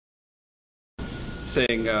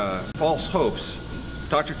saying false hopes.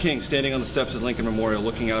 Dr. King standing on the steps of Lincoln Memorial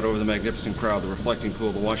looking out over the magnificent crowd, the reflecting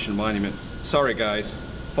pool, the Washington Monument. Sorry guys,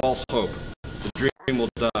 false hope. The dream will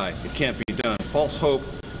die. It can't be done. False hope.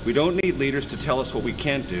 We don't need leaders to tell us what we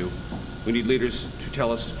can't do. We need leaders to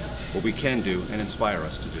tell us what we can do and inspire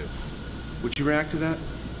us to do. Would you react to that?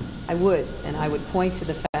 I would, and I would point to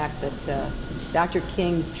the fact that Dr.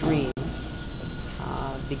 King's dream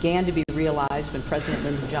began to be realized when President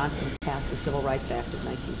Lyndon Johnson passed the Civil Rights Act of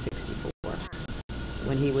 1964.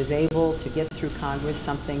 When he was able to get through Congress,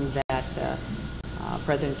 something that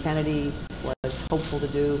President Kennedy was hopeful to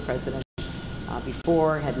do, President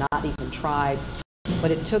before had not even tried,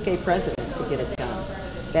 but it took a president to get it done.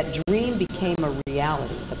 That dream became a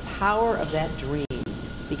reality. The power of that dream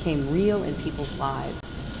became real in people's lives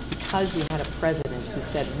because we had a president who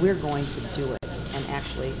said, we're going to do it, and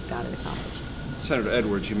actually got it accomplished. Senator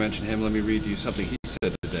Edwards, you mentioned him. Let me read you something he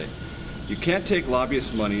said today. You can't take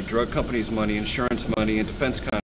lobbyist money, drug companies' money, insurance money, and defense